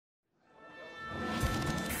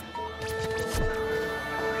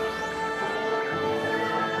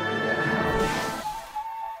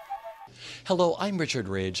Hello, I'm Richard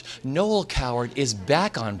Ridge. Noel Coward is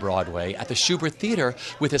back on Broadway at the Shubert Theatre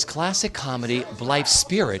with his classic comedy Blithe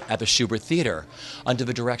Spirit at the Shubert Theatre. Under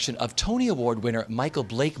the direction of Tony Award winner Michael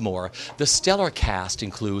Blakemore, the stellar cast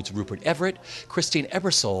includes Rupert Everett, Christine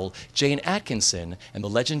Ebersole, Jayne Atkinson, and the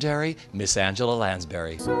legendary Miss Angela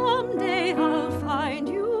Lansbury. Someday I'll find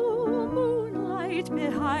you, moonlight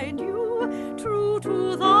behind you, true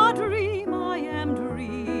to the dream I am dreaming.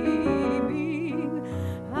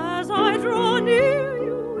 As I draw near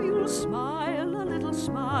you, you'll smile a little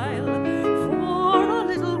smile. For a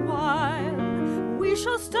little while, we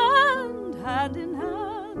shall stand hand in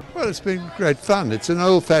hand. Well, it's been great fun. It's an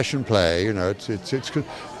old-fashioned play, you know. It's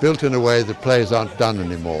built in a way that plays aren't done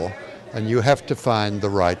anymore, and you have to find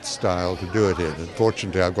the right style to do it in. And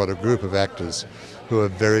fortunately, I've got a group of actors who are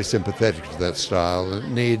very sympathetic to that style. It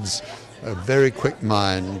needs a very quick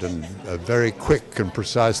mind and a very quick and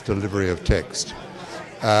precise delivery of text.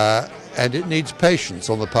 And it needs patience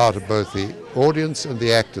on the part of both the audience and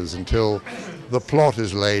the actors until the plot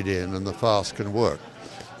is laid in and the farce can work.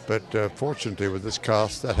 But fortunately with this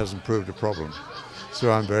cast that hasn't proved a problem.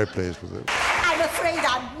 So I'm very pleased with it. I'm afraid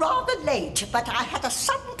I'm rather late, but I had a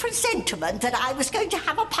sudden presentiment that I was going to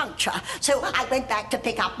have a puncture, so I went back to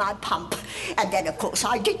pick up my pump. And then, of course,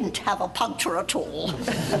 I didn't have a puncture at all.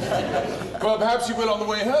 Well, perhaps you will on the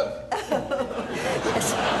way home.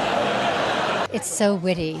 Yes. It's so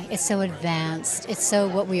witty, it's so advanced, it's so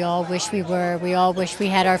what we all wish we were. We all wish we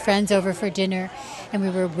had our friends over for dinner and we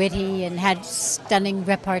were witty and had stunning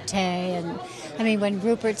repartee. And I mean, when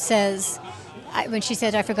Rupert says, when she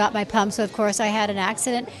said, I forgot my pump, so of course I had an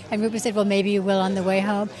accident, and Rupert said, well, maybe you will on the way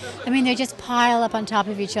home. I mean, they just pile up on top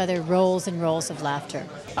of each other, rolls and rolls of laughter.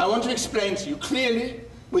 I want to explain to you clearly,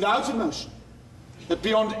 without emotion, that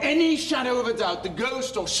beyond any shadow of a doubt, the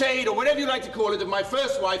ghost or shade or whatever you like to call it of my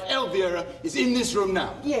first wife, Elvira, is in this room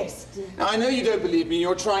now. Yes, dear. Now, I know you don't believe me,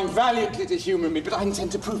 you're trying valiantly to humor me, but I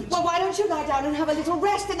intend to prove it. Well, why don't you lie down and have a little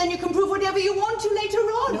rest, and then you can prove whatever you want to later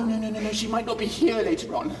on. No, she might not be here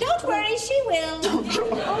later on. Don't worry, she will.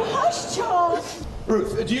 Oh, hush, Charles.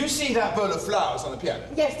 Ruth, do you see that bowl of flowers on the piano?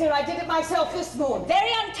 Yes, dear, I did it myself this morning.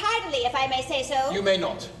 Very untidily, if I may say so. You may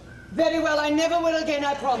not. Very well, I never will again,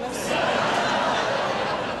 I promise.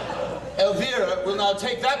 Elvira will now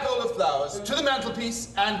take that bowl of flowers to the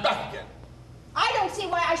mantelpiece and back again. I don't see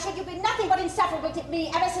why I should. You've been nothing but insufferable to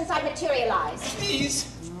me ever since I materialized.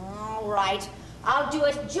 Please. All right. I'll do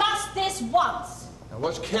it just this once. Now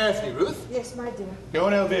watch carefully, Ruth. Yes, my dear. Go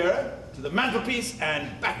on, Elvira, to the mantelpiece and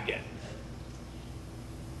back again.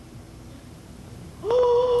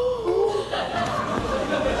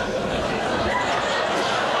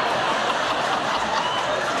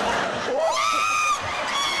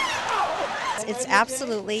 It's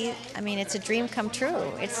absolutely, I mean, it's a dream come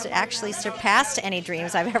true. It's actually surpassed any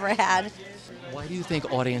dreams I've ever had. Why do you think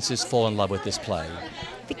audiences fall in love with this play?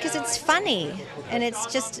 Because it's funny, and it's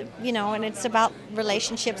just, you know, and it's about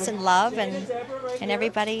relationships and love, and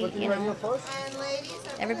everybody, you know,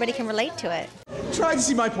 everybody can relate to it. Try to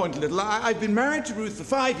see my point a little. I've been married to Ruth for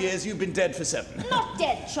 5 years, you've been dead for 7. Not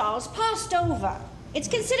dead, Charles. Passed over. It's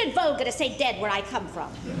considered vulgar to say dead where I come from.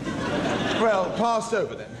 Well, passed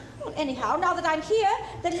over then. Well, anyhow, now that I'm here,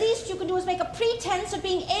 the least you can do is make a pretense of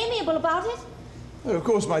being amiable about it. Well, of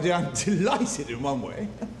course, my dear, I'm delighted in one way.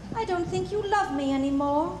 I don't think you love me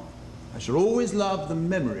anymore. I shall always love the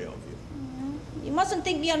memory of you. You mustn't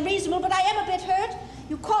think me unreasonable, but I am a bit hurt.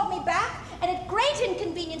 You called me back, and at great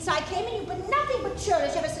inconvenience I came, and you've been nothing but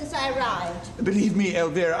churlish ever since I arrived. Believe me,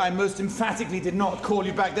 Elvira, I most emphatically did not call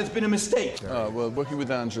you back. There's been a mistake. Well, working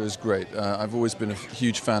with Angela is great. I've always been a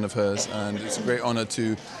huge fan of hers, and it's a great honour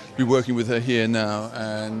to be working with her here now,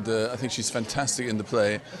 and I think she's fantastic in the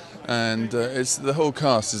play. And it's the whole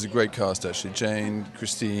cast is a great cast, actually. Jayne,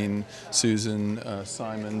 Christine, Susan,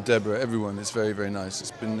 Simon, Deborah, everyone. It's very, very nice.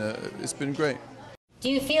 It's been great. Do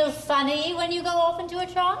you feel funny when you go off into a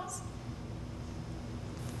trance?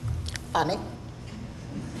 Funny?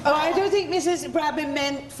 Oh, I don't think Mrs. Brabham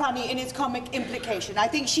meant funny in its comic implication. I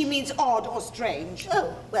think she means odd or strange.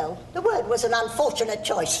 Oh, well, the word was an unfortunate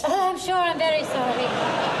choice. I'm sure I'm very sorry.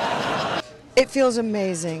 It feels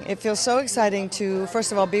amazing. It feels so exciting to,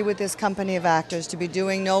 first of all, be with this company of actors, to be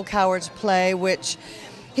doing Noel Coward's play, which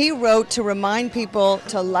he wrote to remind people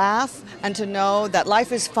to laugh and to know that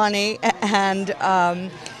life is funny, and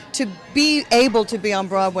to be able to be on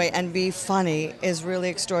Broadway and be funny is really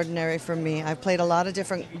extraordinary for me. I've played a lot of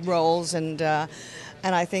different roles, and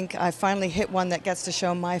I think I finally hit one that gets to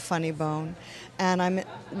show my funny bone. And I'm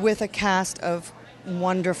with a cast of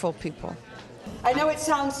wonderful people. I know it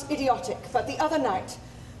sounds idiotic, but the other night,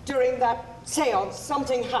 during that seance,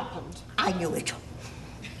 something happened. I knew it.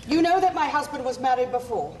 You know that my husband was married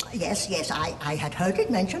before? Yes, yes, I had heard it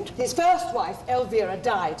mentioned. His first wife, Elvira,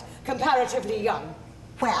 died comparatively young.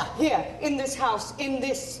 Where? Here, in this house, in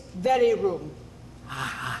this very room.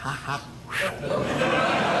 I'm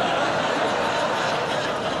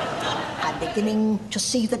beginning to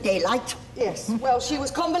see the daylight. Yes, well, she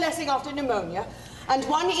was convalescing after pneumonia, and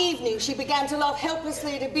one evening she began to laugh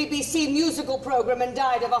helplessly at a BBC musical program and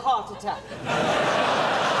died of a heart attack.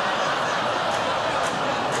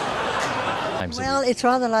 Well, it's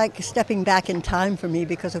rather like stepping back in time for me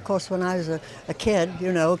because, of course, when I was a kid,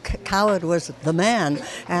 you know, Coward was the man,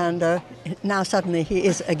 and now suddenly he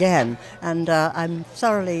is again. And I'm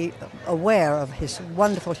thoroughly aware of his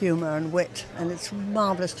wonderful humor and wit, and it's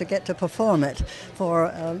marvelous to get to perform it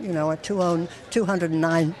for, you know, a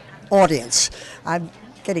 209 audience. I'm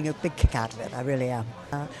getting a big kick out of it, I really am.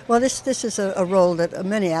 Well, this is a role that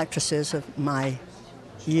many actresses of my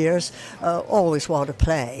years always want to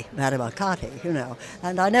play, Madame Arcati, you know,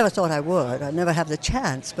 and I never thought I would. I'd never have the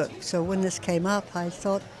chance, but so when this came up, I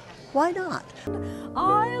thought, why not?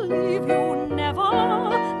 I'll leave you never,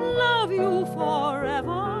 love you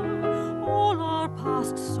forever, all our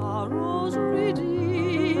past sorrows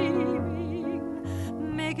redeeming.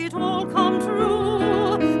 Make it all come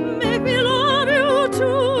true, make me love you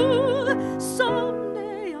too.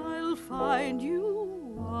 Someday I'll find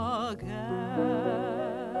you again.